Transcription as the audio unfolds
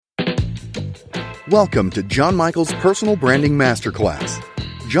Welcome to John Michael's Personal Branding Masterclass.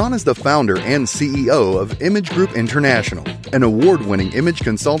 John is the founder and CEO of Image Group International, an award-winning image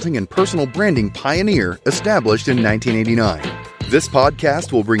consulting and personal branding pioneer established in 1989. This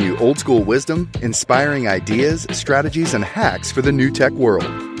podcast will bring you old-school wisdom, inspiring ideas, strategies, and hacks for the new tech world.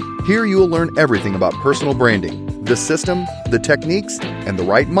 Here you will learn everything about personal branding, the system, the techniques, and the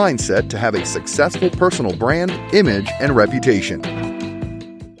right mindset to have a successful personal brand, image, and reputation.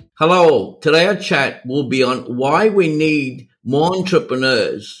 Hello, today our chat will be on why we need more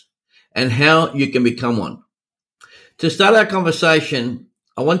entrepreneurs and how you can become one. To start our conversation,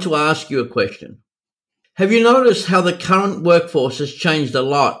 I want to ask you a question. Have you noticed how the current workforce has changed a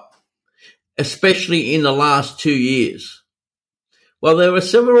lot, especially in the last 2 years? Well, there are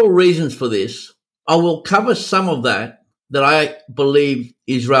several reasons for this. I will cover some of that I believe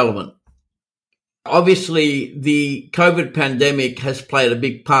is relevant. Obviously, the COVID pandemic has played a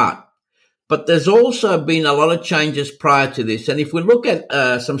big part, but there's also been a lot of changes prior to this. And if we look at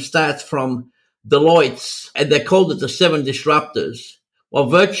some stats from Deloitte's, and they called it the 7 disruptors, well,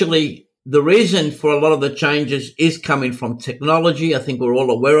 virtually the reason for a lot of the changes is coming from technology. I think we're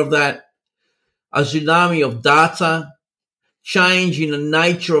all aware of that. A tsunami of data, change in the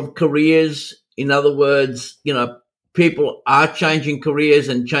nature of careers. In other words, people are changing careers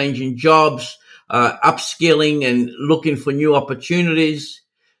and changing jobs. Upskilling and looking for new opportunities,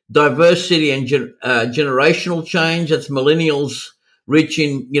 diversity and generational change. That's millennials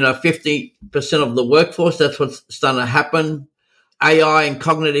reaching, 50% of the workforce. That's what's starting to happen. AI and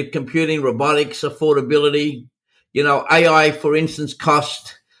cognitive computing, robotics, affordability, AI, for instance,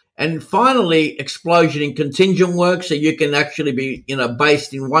 cost. And finally, explosion in contingent work. So you can actually be,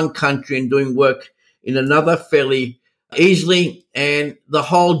 based in one country and doing work in another fairly easily. And the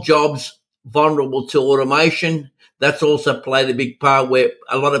whole jobs vulnerable to automation. That's also played a big part where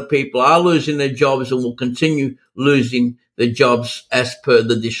a lot of people are losing their jobs and will continue losing their jobs as per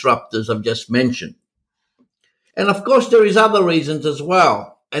the disruptors I've just mentioned. And of course, there is other reasons as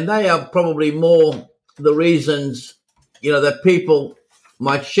well. And they are probably more the reasons, that people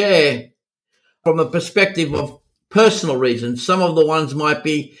might share from a perspective of personal reasons. Some of the ones might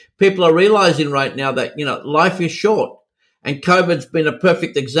be people are realizing right now that, life is short. And COVID's been a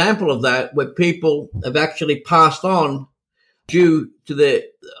perfect example of that, where people have actually passed on due to the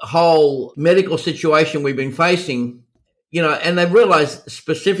whole medical situation we've been facing, and they've realized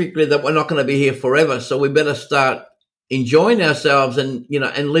specifically that we're not going to be here forever. So we better start enjoying ourselves and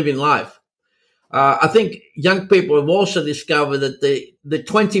living life. I think young people have also discovered that the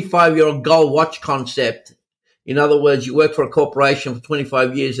 25-year-old gold watch concept, in other words, you work for a corporation for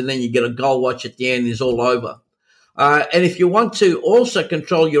 25 years and then you get a gold watch at the end, is all over. And if you want to also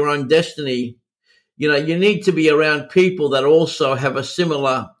control your own destiny, you need to be around people that also have a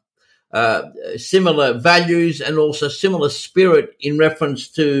similar values and also similar spirit in reference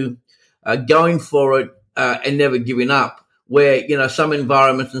to going for it and never giving up. Where, some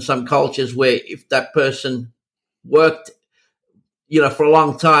environments and some cultures where if that person worked, for a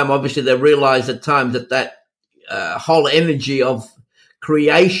long time, obviously they realize at times that whole energy of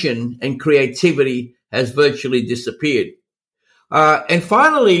creation and creativity has virtually disappeared. And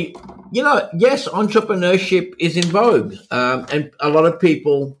finally, yes, entrepreneurship is in vogue. And a lot of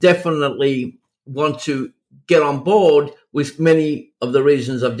people definitely want to get on board with many of the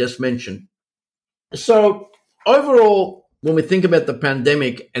reasons I've just mentioned. So overall, when we think about the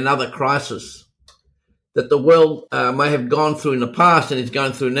pandemic and other crises that the world may have gone through in the past and is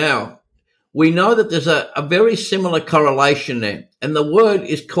going through now, we know that there's a very similar correlation there. And the word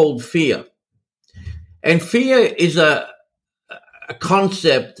is called fear. And fear is a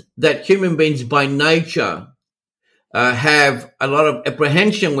concept that human beings by nature have a lot of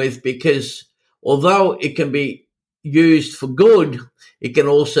apprehension with, because although it can be used for good, it can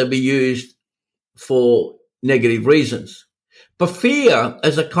also be used for negative reasons. But fear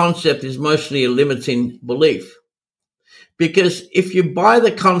as a concept is mostly a limiting belief, because if you buy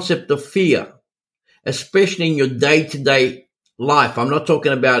the concept of fear, especially in your day-to-day life, I'm not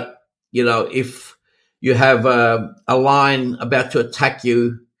talking about, if you have a lion about to attack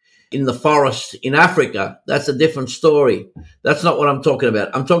you in the forest in Africa, that's a different story. That's not what I'm talking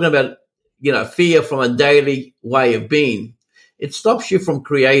about. I'm talking about, fear from a daily way of being. It stops you from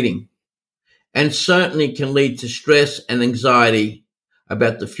creating and certainly can lead to stress and anxiety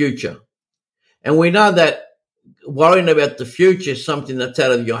about the future. And we know that worrying about the future is something that's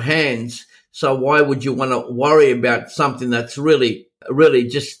out of your hands. So why would you want to worry about something that's really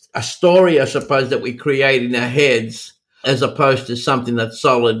just a story, I suppose, that we create in our heads, as opposed to something that's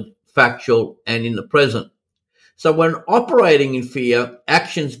solid, factual, and in the present? So when operating in fear,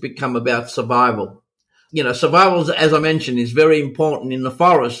 actions become about survival. Survival, as I mentioned, is very important in the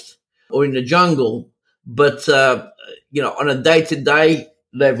forest or in the jungle. But, on a day-to-day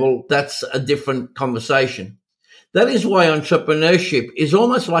level, that's a different conversation. That is why entrepreneurship is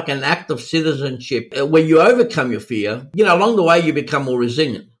almost like an act of citizenship where you overcome your fear. Along the way, you become more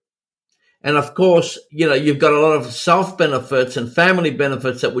resilient. And of course, you've got a lot of self-benefits and family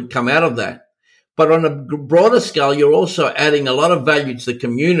benefits that would come out of that. But on a broader scale, you're also adding a lot of value to the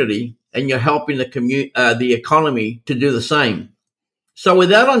community, and you're helping the economy to do the same. So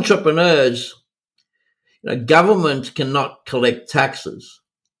without entrepreneurs, government cannot collect taxes.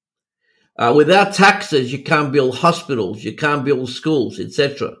 Without taxes, you can't build hospitals, you can't build schools,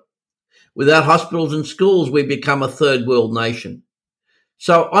 etc. Without hospitals and schools, we become a third world nation.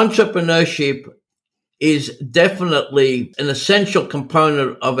 So entrepreneurship is definitely an essential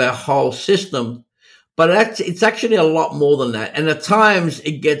component of our whole system, but it's actually a lot more than that. And at times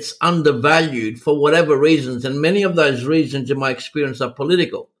it gets undervalued for whatever reasons. And many of those reasons, in my experience, are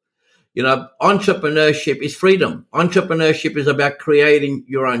political. Entrepreneurship is freedom. Entrepreneurship is about creating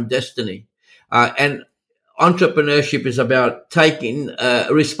your own destiny. And entrepreneurship is about taking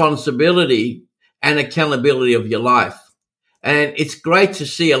responsibility and accountability of your life. And it's great to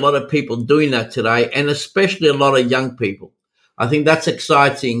see a lot of people doing that today, and especially a lot of young people. I think that's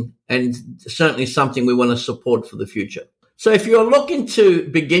exciting and certainly something we want to support for the future. So if you're looking to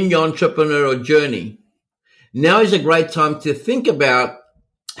begin your entrepreneurial journey, now is a great time to think about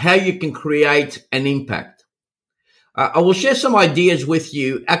how you can create an impact. I will share some ideas with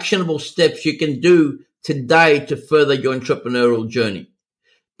you, actionable steps you can do today to further your entrepreneurial journey.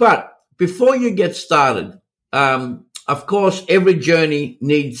 But before you get started, of course, every journey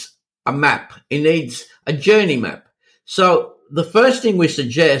needs a map. It needs a journey map. So the first thing we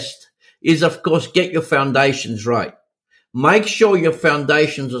suggest is, of course, get your foundations right. Make sure your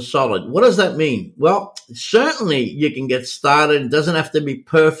foundations are solid. What does that mean? Well, certainly you can get started. It doesn't have to be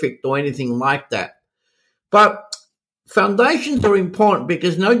perfect or anything like that. But foundations are important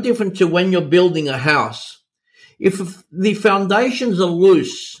because no different to when you're building a house. If the foundations are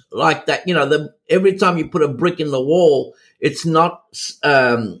loose like that, every time you put a brick in the wall, it's not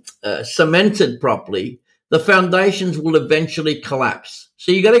cemented properly, the foundations will eventually collapse.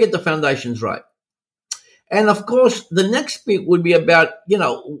 So you got to get the foundations right. And of course, the next bit would be about,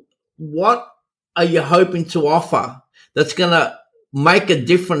 what are you hoping to offer that's going to make a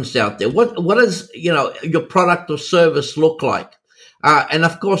difference out there? What does, your product or service look like? And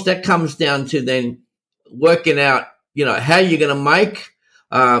of course, that comes down to then working out, how you're going to make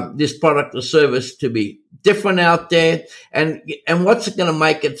this product or service to be different out there, and what's going to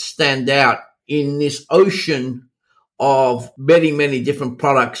make it stand out in this ocean of many, many different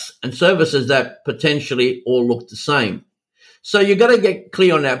products and services that potentially all look the same. So you got to get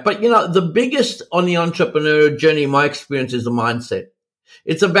clear on that. But, the biggest on the entrepreneurial journey, in my experience, is the mindset.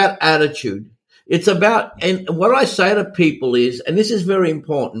 It's about attitude. It's about, and what I say to people is, and this is very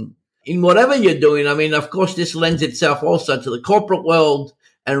important, in whatever you're doing, of course, this lends itself also to the corporate world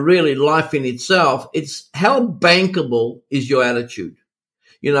and really life in itself. It's how bankable is your attitude?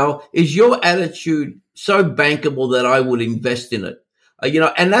 Is your attitude so bankable that I would invest in it?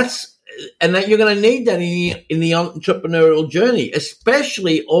 And that you're going to need that in the entrepreneurial journey,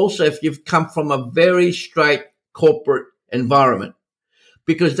 especially also if you've come from a very straight corporate environment,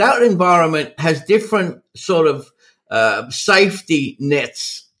 because that environment has different sort of safety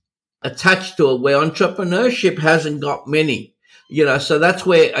nets attached to it, where entrepreneurship hasn't got many, so that's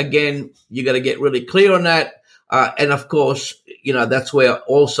where, again, you got to get really clear on that. And of course, that's where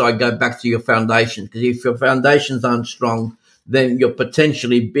also I go back to your foundation, because if your foundations aren't strong, then you're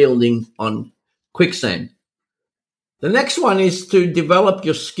potentially building on quicksand. The next one is to develop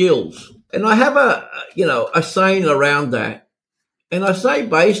your skills. And I have a saying around that. And I say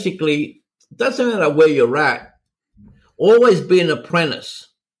basically, it doesn't matter where you're at, always be an apprentice,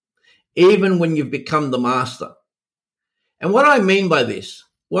 even when you've become the master. And what I mean by this,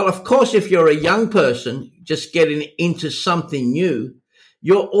 well, of course, if you're a young person just getting into something new,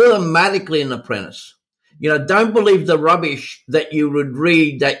 you're automatically an apprentice. Don't believe the rubbish that you would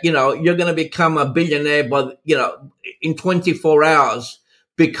read that, you're going to become a billionaire by, in 24 hours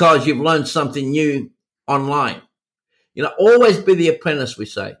because you've learned something new online. Always be the apprentice, we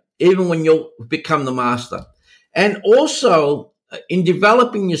say, even when you'll become the master. And also in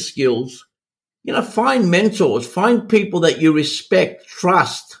developing your skills, find mentors, find people that you respect,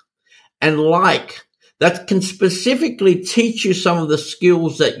 trust, and like, that can specifically teach you some of the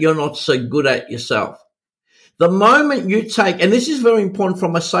skills that you're not so good at yourself. The moment you take, and this is very important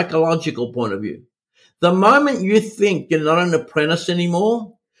from a psychological point of view, The moment you think you're not an apprentice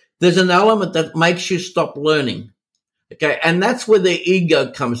anymore, there's an element that makes you stop learning. Okay. And that's where the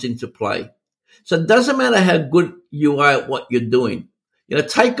ego comes into play. So it doesn't matter how good you are at what you're doing.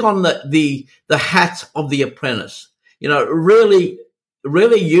 Take on the hat of the apprentice. Really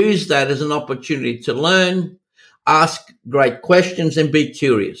use that as an opportunity to learn, ask great questions, and be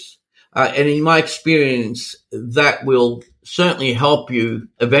curious. And in my experience, that will certainly help you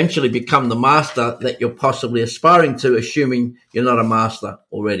eventually become the master that you're possibly aspiring to, assuming you're not a master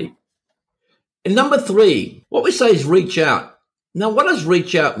already. And number 3, what we say is reach out. Now, what does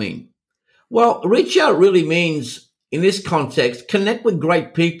reach out mean? Well, reach out really means, in this context, connect with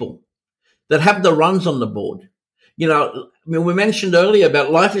great people that have the runs on the board. We mentioned earlier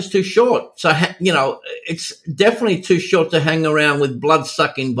about life is too short. So, it's definitely too short to hang around with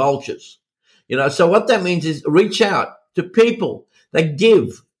blood-sucking vultures. So what that means is reach out to people that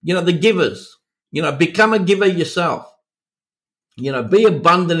give, the givers. Become a giver yourself. Be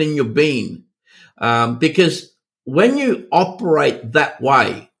abundant in your being. Because when you operate that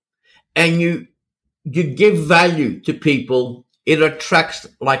way and you give value to people, it attracts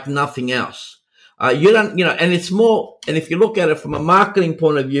like nothing else. And it's more, and if you look at it from a marketing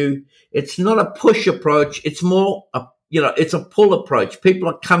point of view, it's not a push approach. It's more, it's a pull approach. People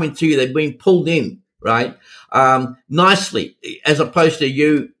are coming to you. They're being pulled in, right? Nicely, as opposed to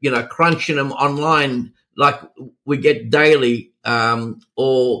you, crunching them online like we get daily,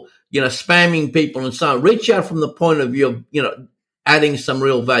 or, spamming people and so on. Reach out from the point of view of, adding some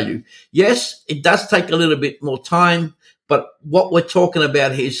real value. Yes, it does take a little bit more time, but what we're talking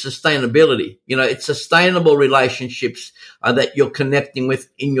about here is sustainability. It's sustainable relationships that you're connecting with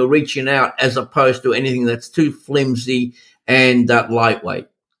in your reaching out, as opposed to anything that's too flimsy and lightweight.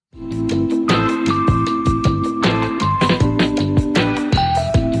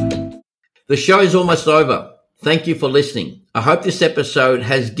 The show is almost over. Thank you for listening. I hope this episode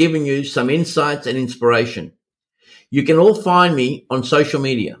has given you some insights and inspiration. You can all find me on social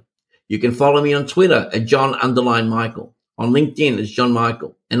media. You can follow me on Twitter at John_Michael, on LinkedIn as John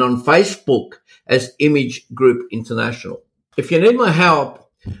Michael, and on Facebook as Image Group International. If you need my help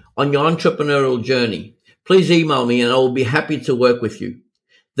on your entrepreneurial journey, please email me and I will be happy to work with you.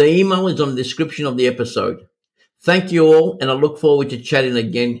 The email is on the description of the episode. Thank you all, and I look forward to chatting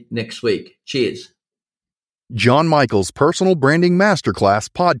again next week. Cheers. John Michael's Personal Branding Masterclass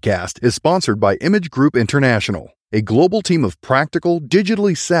podcast is sponsored by Image Group International, a global team of practical,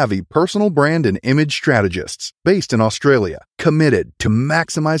 digitally savvy personal brand and image strategists based in Australia, committed to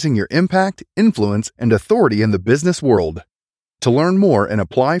maximizing your impact, influence, and authority in the business world. To learn more and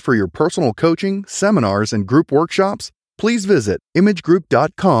apply for your personal coaching, seminars, and group workshops, please visit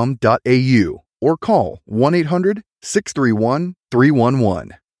imagegroup.com.au or call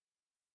 1-800-631-311.